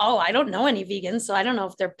 "Oh, I don't know any vegans, so I don't know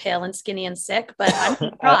if they're pale and skinny and sick, but I'm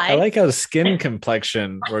going to try." I like how skin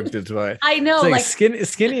complexion worked its way. I know, it's like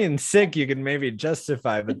skinny and sick, you can maybe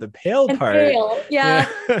justify, but the pale part, pale, yeah.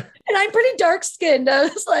 And I'm pretty dark skinned. I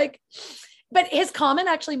was like, but his comment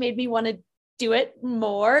actually made me want to do it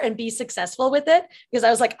more and be successful with it, because I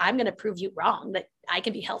was like, I'm going to prove you wrong, that I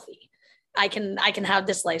can be healthy. I can have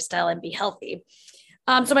this lifestyle and be healthy.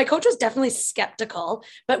 So my coach was definitely skeptical,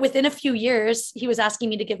 but within a few years, he was asking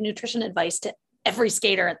me to give nutrition advice to every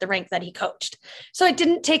skater at the rink that he coached. So it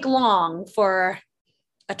didn't take long for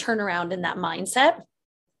a turnaround in that mindset.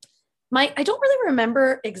 I don't really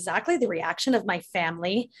remember exactly the reaction of my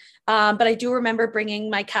family, but I do remember bringing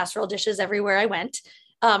my casserole dishes everywhere I went.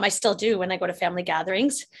 I still do when I go to family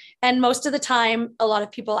gatherings. And most of the time, a lot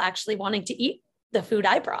of people actually wanting to eat the food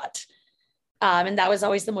I brought. And that was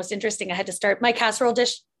always the most interesting. I had to start my casserole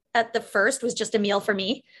dish at the first was just a meal for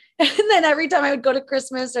me. And then every time I would go to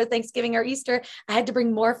Christmas or Thanksgiving or Easter, I had to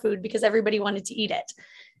bring more food because everybody wanted to eat it.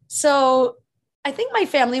 So I think my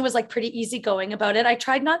family was like pretty easygoing about it. I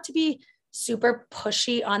tried not to be super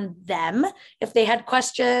pushy on them. If they had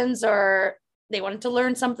questions or they wanted to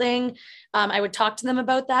learn something, I would talk to them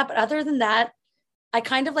about that. But other than that, I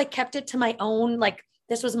kind of like kept it to my own, like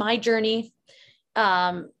this was my journey.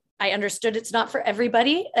 I understood it's not for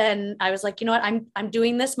everybody. And I was like, you know what, I'm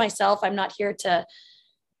doing this myself. I'm not here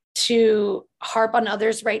to harp on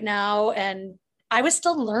others right now. And I was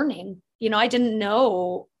still learning, I didn't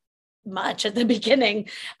know much at the beginning.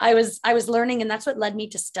 I was learning, and that's what led me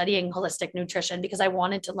to studying holistic nutrition, because I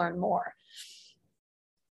wanted to learn more.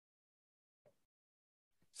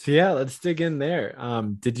 So yeah, let's dig in there.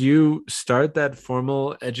 Did you start that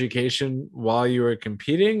formal education while you were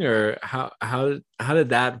competing, or how did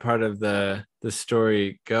that part of the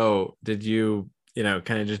story go? Did you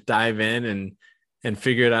kind of just dive in and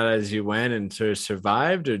figure it out as you went and sort of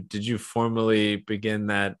survived, or did you formally begin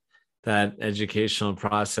that educational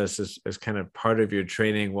process as kind of part of your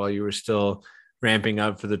training while you were still ramping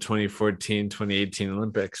up for the 2014, 2018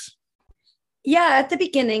 Olympics? Yeah, at the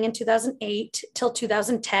beginning in 2008 till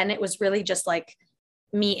 2010, it was really just like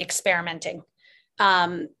me experimenting,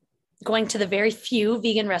 going to the very few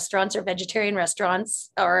vegan restaurants or vegetarian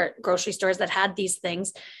restaurants or grocery stores that had these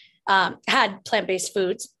things, had plant-based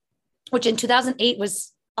foods, which in 2008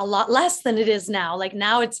 was a lot less than it is now. Like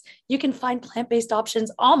now you can find plant-based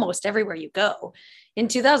options almost everywhere you go. In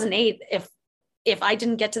 2008, if I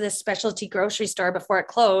didn't get to this specialty grocery store before it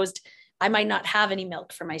closed, I might not have any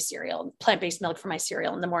milk for my cereal, plant-based milk for my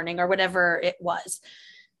cereal in the morning or whatever it was.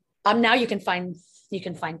 Now you can find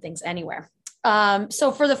things anywhere.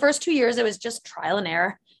 So for the first 2 years, it was just trial and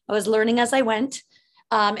error. I was learning as I went.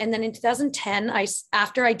 And then in 2010,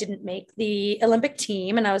 after I didn't make the Olympic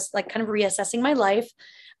team and I was like kind of reassessing my life,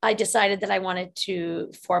 I decided that I wanted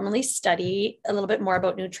to formally study a little bit more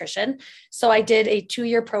about nutrition. So I did a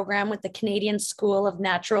 2-year program with the Canadian School of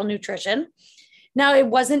Natural Nutrition. Now, it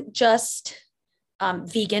wasn't just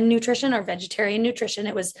vegan nutrition or vegetarian nutrition.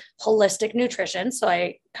 It was holistic nutrition. So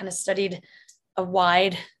I kind of studied a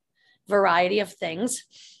wide variety of things.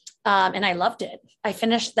 And I loved it. I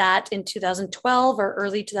finished that in 2012 or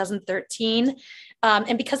early 2013.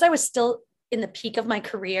 And because I was still in the peak of my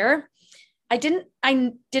career, I didn't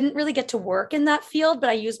really get to work in that field, but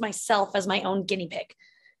I used myself as my own guinea pig.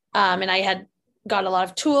 And I had got a lot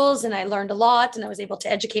of tools and I learned a lot, and I was able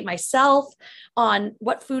to educate myself on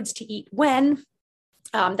what foods to eat when.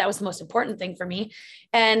 That was the most important thing for me.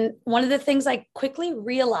 And one of the things I quickly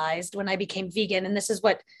realized when I became vegan, and this is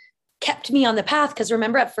what kept me on the path. Because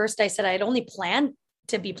remember, at first I said I had only planned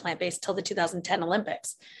to be plant-based till the 2010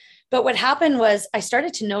 Olympics. But what happened was I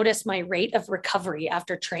started to notice my rate of recovery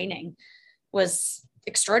after training was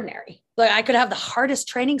extraordinary. Like I could have the hardest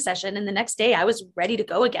training session and the next day I was ready to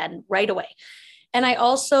go again right away. And I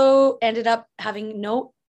also ended up having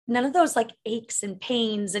none of those like aches and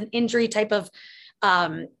pains and injury type of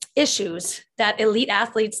issues that elite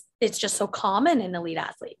athletes, it's just so common in elite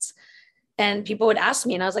athletes. And people would ask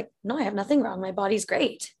me and I was like, no, I have nothing wrong. My body's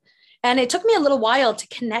great. And it took me a little while to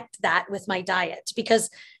connect that with my diet because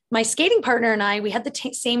my skating partner and I, we had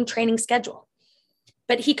the same training schedule,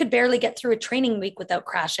 but he could barely get through a training week without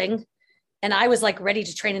crashing. And I was like ready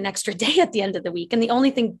to train an extra day at the end of the week. And the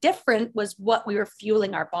only thing different was what we were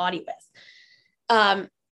fueling our body with.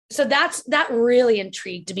 So that really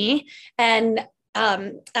intrigued me. And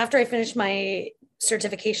after I finished my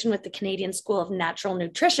certification with the Canadian School of Natural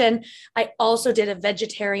Nutrition, I also did a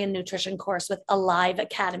vegetarian nutrition course with Alive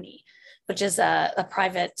Academy, which is a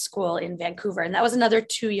private school in Vancouver. And that was another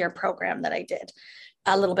 2-year program that I did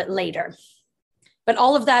a little bit later. But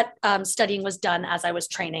all of that studying was done as I was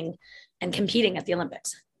training and competing at the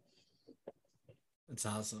Olympics. That's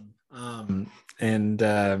awesome. You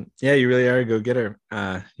really are a go-getter,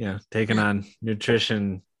 taking on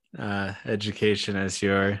nutrition education as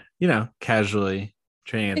you're, casually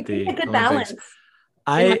training at the good Olympics. Balance.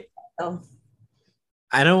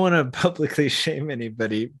 I don't want to publicly shame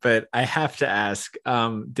anybody, but I have to ask,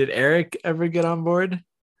 did Eric ever get on board?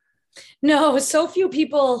 No, so few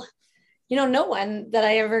people, no one that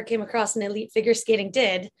I ever came across in elite figure skating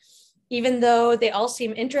did, even though they all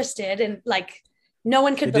seem interested and like no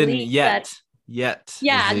one could believe yet. Yet,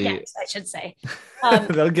 I should say.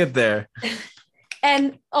 They'll get there.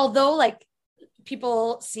 And although like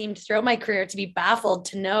people seemed throughout my career to be baffled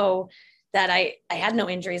to know that I had no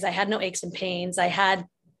injuries, I had no aches and pains, I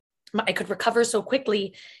could recover so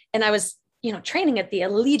quickly. And I was, training at the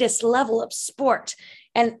elitist level of sport.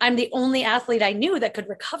 And I'm the only athlete I knew that could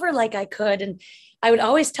recover like I could. And I would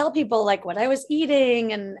always tell people like what I was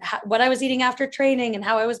eating and what I was eating after training and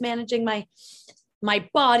how I was managing my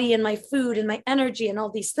body and my food and my energy and all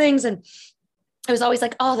these things. And I was always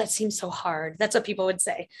like, oh, that seems so hard. That's what people would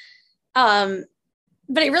say.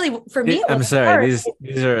 But it really, for me, I'm sorry.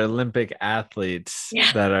 These are Olympic athletes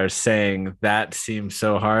that are saying that seems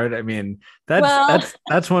so hard. I mean,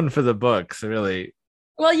 that's one for the books, really.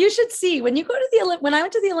 Well, you should see when you go to when I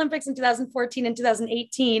went to the Olympics in 2014 and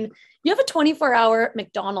 2018, you have a 24-hour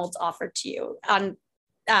McDonald's offered to you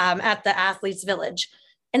at the Athletes Village,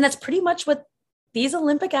 and that's pretty much what these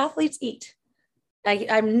Olympic athletes eat.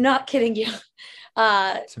 I'm not kidding you.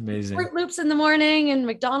 It's amazing. Fruit Loops in the morning and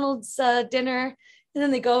McDonald's dinner. And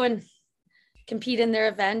then they go and compete in their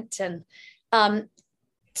event. And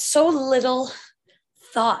so little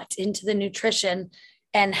thought into the nutrition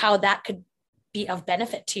and how that could be of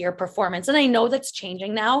benefit to your performance. And I know that's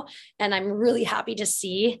changing now. And I'm really happy to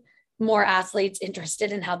see more athletes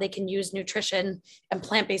interested in how they can use nutrition and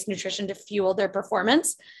plant-based nutrition to fuel their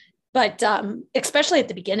performance. But especially at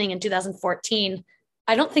the beginning in 2014,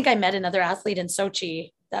 I don't think I met another athlete in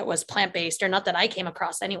Sochi that was plant-based, or not that I came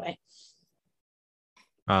across anyway.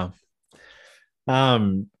 Wow.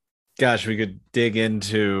 Gosh, we could dig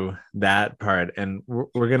into that part, and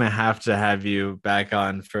we're going to have you back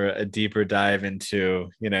on for a deeper dive into,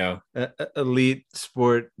 elite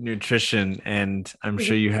sport nutrition. And I'm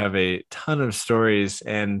sure you have a ton of stories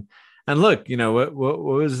and look, what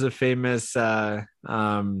was the famous,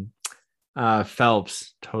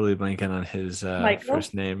 Phelps, totally blanking on his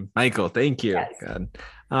first name. Michael, thank you. Yes. God.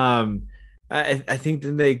 I think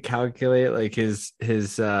didn't they calculate like his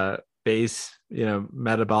base,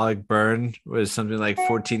 metabolic burn was something like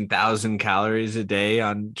 14,000 calories a day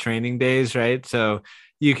on training days, right? So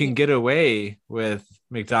you can get away with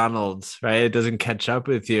McDonald's, right? It doesn't catch up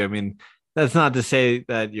with you. I mean, that's not to say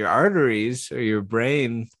that your arteries or your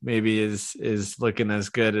brain maybe is looking as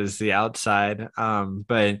good as the outside.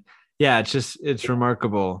 But yeah, it's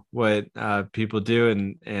remarkable what people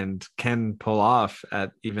do and can pull off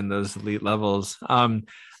at even those elite levels.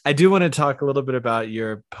 I do want to talk a little bit about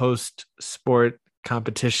your post-sport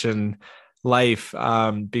competition life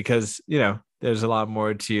because, there's a lot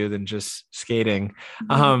more to you than just skating.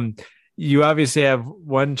 Mm-hmm. You obviously have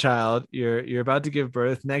one child. You're about to give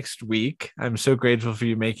birth next week. I'm so grateful for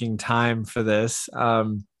you making time for this.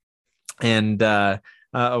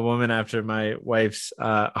 a woman after my wife's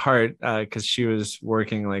heart, because she was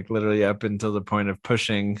working like literally up until the point of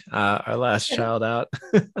pushing our last child out.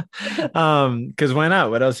 Because why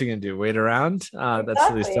not? What else are you gonna do? Wait around? That's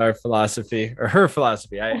at least our philosophy, or her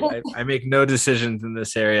philosophy. I make no decisions in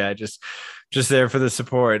this area. I just there for the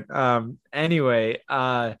support. Anyway,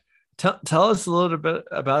 tell us a little bit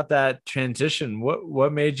about that transition.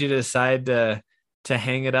 What made you decide to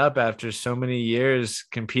hang it up after so many years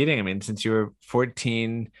competing? I mean, since you were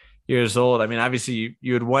 14 years old, I mean, obviously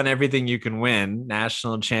you had won everything you can win,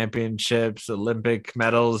 national championships, Olympic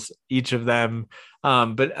medals, each of them.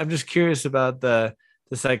 But I'm just curious about the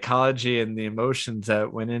psychology and the emotions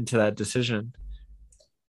that went into that decision.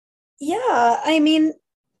 Yeah, I mean,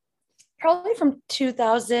 probably from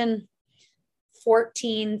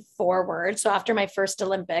 2014 forward. So after my first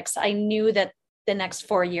Olympics, I knew that the next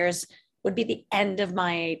 4 years would be the end of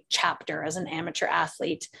my chapter as an amateur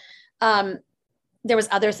athlete. There was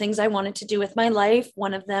other things I wanted to do with my life.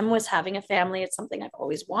 One of them was having a family. It's something I've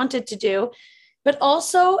always wanted to do. But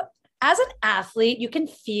also, as an athlete, you can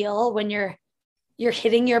feel when you're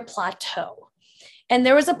hitting your plateau. And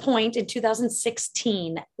there was a point in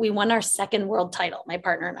 2016, we won our second world title, my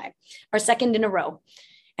partner and I, our second in a row.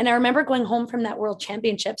 And I remember going home from that world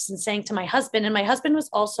championships and saying to my husband, and my husband was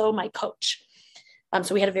also my coach.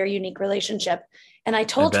 So we had a very unique relationship. And I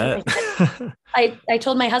told him, I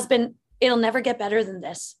told my husband, it'll never get better than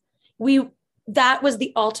this. That was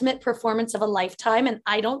the ultimate performance of a lifetime. And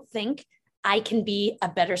I don't think I can be a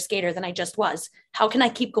better skater than I just was. How can I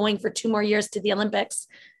keep going for 2 more years to the Olympics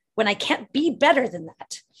when I can't be better than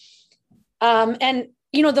that? And,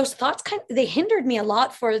 you know, those thoughts they hindered me a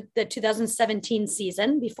lot for the 2017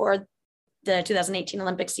 season before the 2018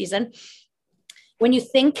 Olympic season. When you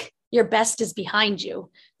think your best is behind you,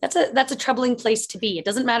 that's a troubling place to be. It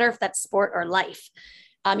doesn't matter if that's sport or life.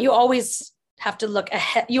 You always have to look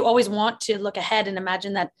ahead. You always want to look ahead and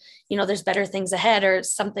imagine that, you know, there's better things ahead or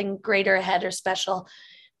something greater ahead or special.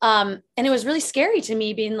 And it was really scary to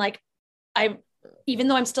me being like, even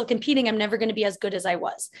though I'm still competing, I'm never going to be as good as I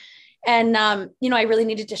was. And, you know, I really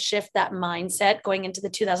needed to shift that mindset going into the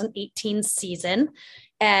 2018 season.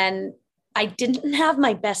 And I didn't have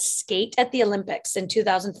my best skate at the Olympics in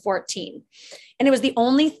 2014. And it was the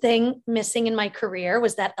only thing missing in my career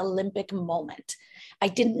was that Olympic moment. I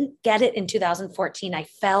didn't get it in 2014. I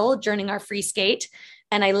fell during our free skate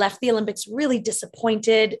and I left the Olympics really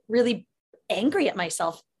disappointed, really angry at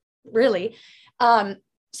myself, really.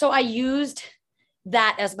 So I used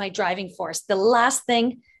that as my driving force. The last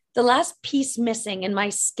piece missing in my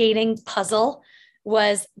skating puzzle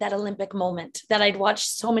was that Olympic moment that I'd watched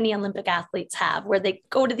so many Olympic athletes have, where they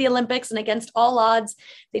go to the Olympics and against all odds,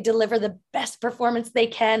 they deliver the best performance they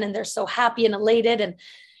can. And they're so happy and elated and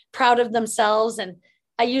proud of themselves. And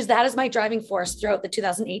I used that as my driving force throughout the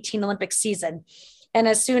 2018 Olympic season. And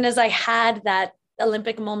as soon as I had that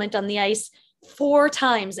Olympic moment on the ice 4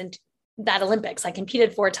 times in that Olympics, I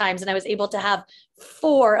competed 4 times and I was able to have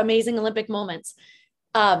 4 amazing Olympic moments.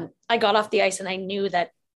 I got off the ice and I knew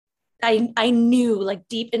that I knew like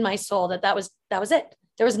deep in my soul that was it.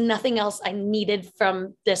 There was nothing else I needed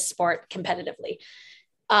from this sport competitively.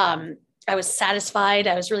 I was satisfied.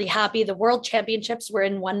 I was really happy. The world championships were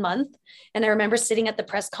in 1 month. And I remember sitting at the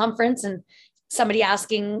press conference and somebody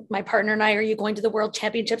asking my partner and I, are you going to the world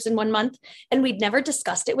championships in 1 month? And we'd never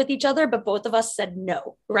discussed it with each other, but both of us said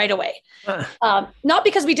no right away. Not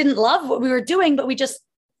because we didn't love what we were doing, but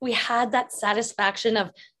we had that satisfaction of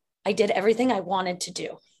I did everything I wanted to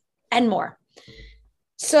do and more.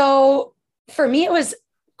 So for me, it was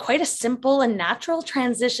quite a simple and natural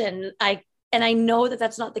transition. And I know that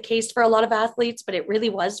that's not the case for a lot of athletes, but it really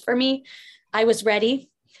was for me. I was ready.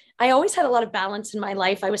 I always had a lot of balance in my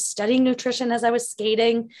life. I was studying nutrition as I was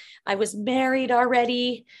skating. I was married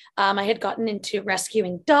already. I had gotten into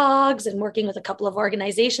rescuing dogs and working with a couple of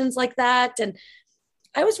organizations like that. And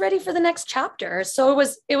I was ready for the next chapter. So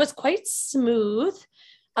it was quite smooth.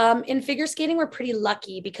 In figure skating, we're pretty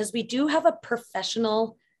lucky because we do have a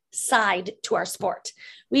professional side to our sport.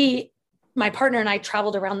 My partner and I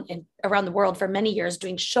traveled around the world for many years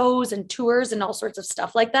doing shows and tours and all sorts of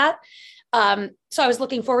stuff like that. So I was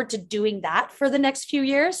looking forward to doing that for the next few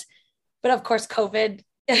years. But of course, COVID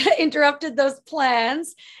interrupted those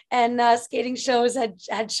plans and skating shows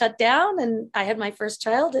had shut down and I had my first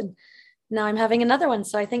child and now I'm having another one.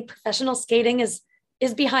 So I think professional skating is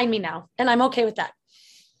behind me now and I'm okay with that.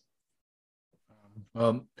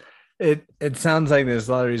 Well, it sounds like there's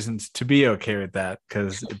a lot of reasons to be okay with that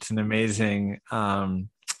because it's an amazing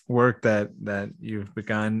work that you've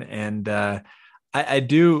begun. And I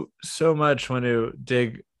do so much want to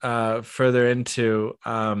dig further into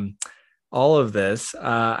all of this.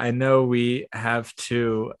 I know we have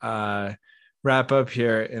to wrap up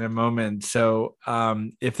here in a moment. So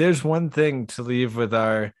if there's one thing to leave with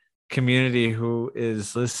our community who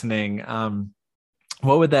is listening,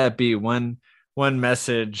 what would that be? One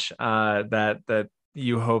message that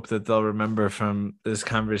you hope that they'll remember from this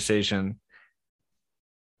conversation?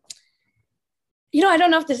 I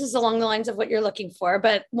don't know if this is along the lines of what you're looking for,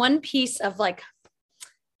 but one piece of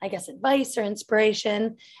advice or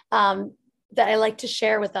inspiration that I like to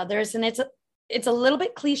share with others, and it's a little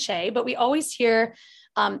bit cliche, but we always hear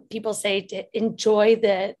people say to enjoy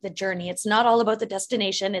the journey. It's not all about the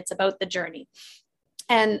destination, it's about the journey.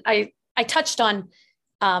 And I touched on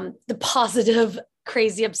the positive,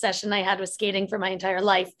 crazy obsession I had with skating for my entire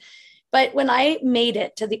life. But when I made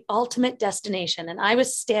it to the ultimate destination and I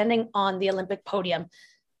was standing on the Olympic podium,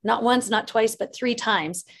 not once, not twice, but 3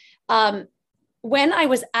 times, when I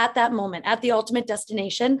was at that moment, at the ultimate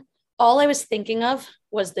destination, all I was thinking of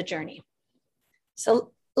was the journey.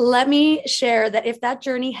 So let me share that if that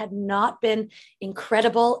journey had not been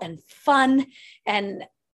incredible and fun and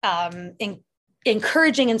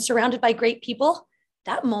encouraging and surrounded by great people,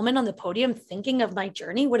 that moment on the podium thinking of my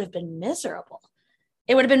journey would have been miserable.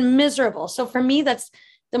 It would have been miserable. So for me, that's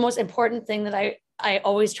the most important thing that I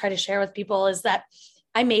always try to share with people is that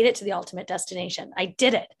I made it to the ultimate destination. I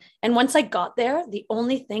did it. And once I got there, the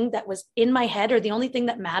only thing that was in my head or the only thing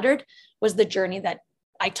that mattered was the journey that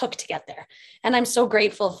I took to get there. And I'm so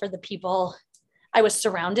grateful for the people I was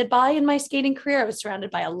surrounded by in my skating career. I was surrounded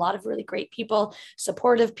by a lot of really great people,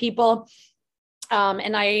 supportive people.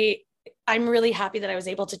 And I'm really happy that I was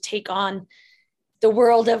able to take on the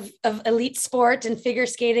world of elite sport and figure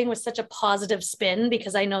skating with such a positive spin,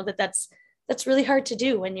 because I know that that's really hard to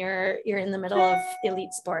do when you're in the middle of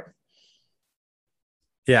elite sport.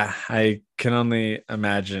 Yeah, I can only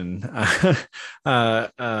imagine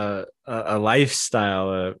a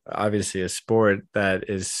lifestyle, obviously a sport that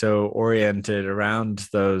is so oriented around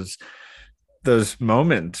those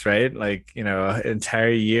moments, right? Like, an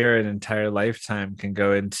entire year, an entire lifetime can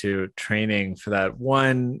go into training for that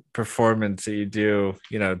one performance that you do,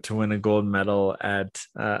 to win a gold medal at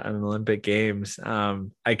an Olympic Games.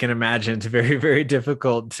 I can imagine it's very, very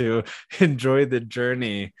difficult to enjoy the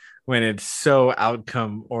journey when it's so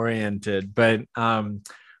outcome oriented. But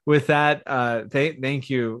with that, thank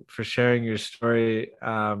you for sharing your story,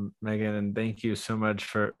 Megan, and thank you so much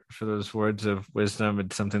for those words of wisdom.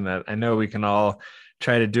 It's something that I know we can all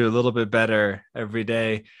try to do a little bit better every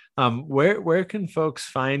day. Where can folks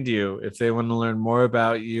find you if they want to learn more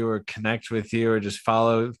about you or connect with you or just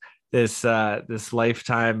follow this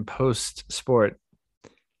lifetime post sport?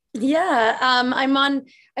 Yeah, I'm on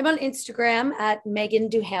Instagram at Megan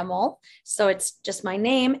Duhamel. So it's just my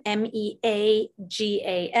name, MEAGAN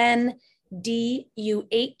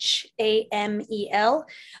DUHAMEL.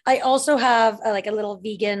 I also have a little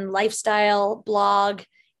vegan lifestyle blog,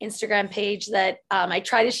 Instagram page that I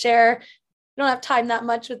try to share. I don't have time that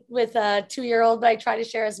much with a 2-year-old, but I try to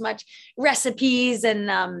share as much recipes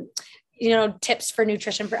and tips for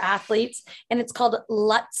nutrition for athletes. And it's called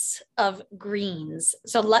Lutz of Greens.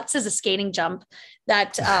 So Lutz is a skating jump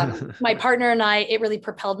that my partner and I, it really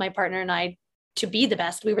propelled my partner and I to be the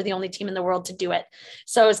best. We were the only team in the world to do it.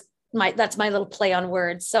 So that's my little play on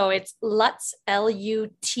words. So it's Lutz,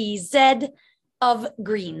 LUTZ of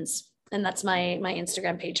Greens. And that's my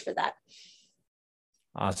Instagram page for that.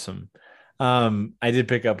 Awesome. I did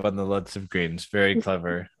pick up on the Lutz of Greens. Very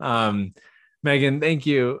clever. Megan, thank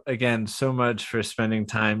you again so much for spending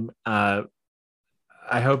time.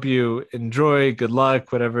 I hope you enjoy. Good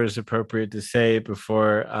luck, whatever is appropriate to say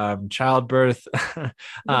before childbirth.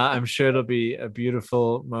 I'm sure it'll be a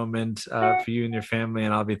beautiful moment for you and your family,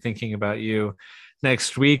 and I'll be thinking about you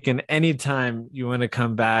next week. And anytime you want to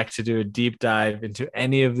come back to do a deep dive into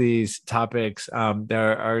any of these topics,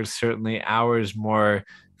 there are certainly hours more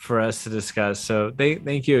for us to discuss. So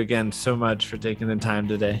thank you again so much for taking the time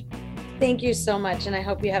today. Thank you so much. And I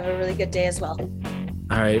hope you have a really good day as well.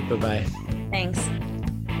 All right. Bye-bye. Thanks.